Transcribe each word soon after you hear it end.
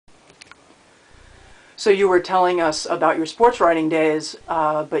So you were telling us about your sports writing days,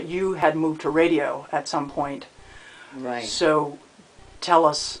 but you had moved to radio at some point. Right. So tell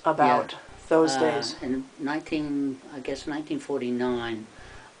us about those days. In I guess 1949,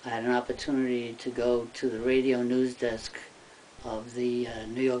 I had an opportunity to go to the radio news desk of the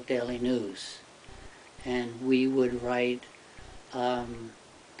New York Daily News, and we would write. It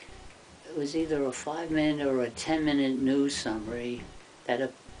was either a 5-minute or a 10-minute news summary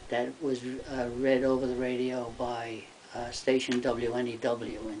that was read over the radio by station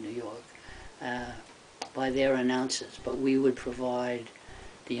WNEW in New York, by their announcers, but we would provide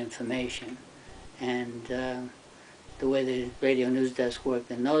the information. And the way the radio news desk worked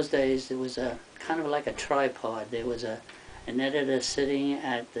in those days, there was a kind of like a tripod. There was an editor sitting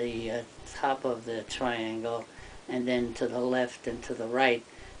at the top of the triangle, and then to the left and to the right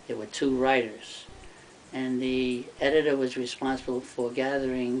there were two writers. And the editor was responsible for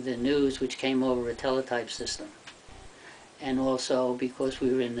gathering the news which came over a teletype system. And also, because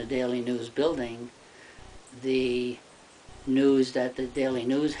we were in the Daily News building, the news that the Daily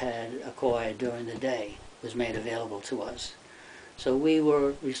News had acquired during the day was made available to us. So we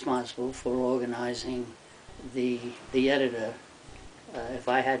were responsible for organizing the editor. If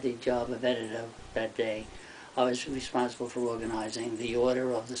I had the job of editor that day, I was responsible for organizing the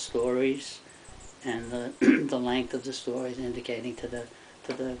order of the stories and the length of the stories, indicating to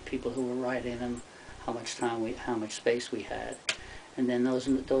the people who were writing them how much space we had, and then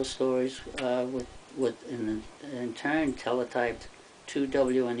those stories would in turn teletyped to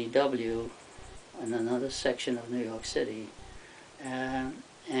WNEW in another section of New York City, and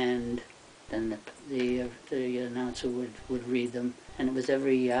then the announcer would read them, and it was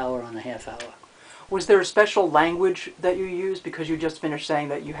every hour on a half hour. Was there a special language that you used, because you just finished saying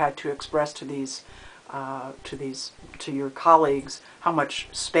that you had to express to your colleagues how much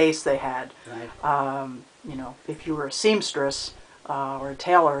space they had? Right. You know, if you were a seamstress or a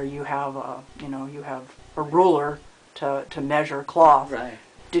tailor, you have a ruler to measure cloth. Right.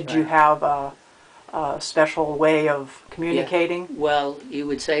 Did right. you have a special way of communicating? Yeah. Well, you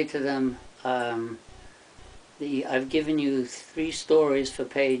would say to them, I've given you 3 stories for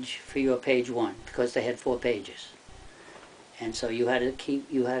your page 1, because they had 4 pages, and so you had to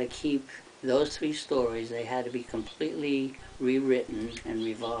keep those 3 stories. They had to be completely rewritten and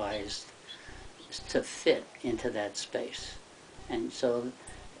revised to fit into that space. And so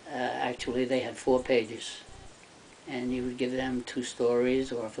actually they had 4 pages, and you would give them 2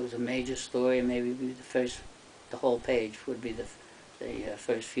 stories, or if it was a major story, maybe the whole page would be the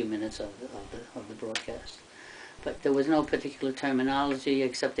first few minutes of the broadcast. But there was no particular terminology,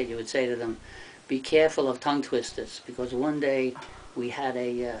 except that you would say to them, be careful of tongue twisters, because one day we had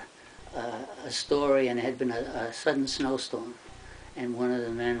a story, and it had been a sudden snowstorm, and one of the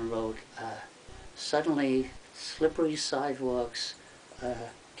men wrote, suddenly slippery sidewalks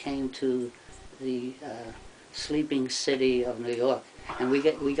came to the sleeping city of New York. And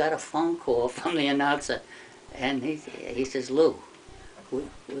we got a phone call from the announcer, and he says, Lou,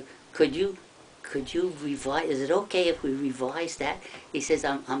 could you revise? Is it okay if we revise that? He says,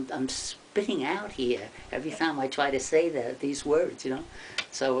 I'm spitting out here every time I try to say these words, you know.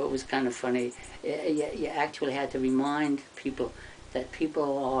 So it was kind of funny. You actually had to remind people that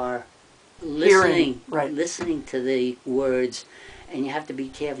people are listening, listening to the words, and you have to be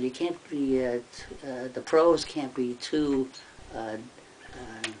careful. You can't be the prose can't be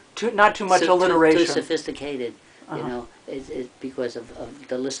not too much alliteration, too sophisticated, you know. It's because of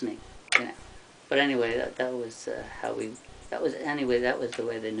the listening, you know. But anyway, that was how we. That was the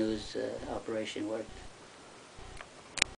way the news operation worked.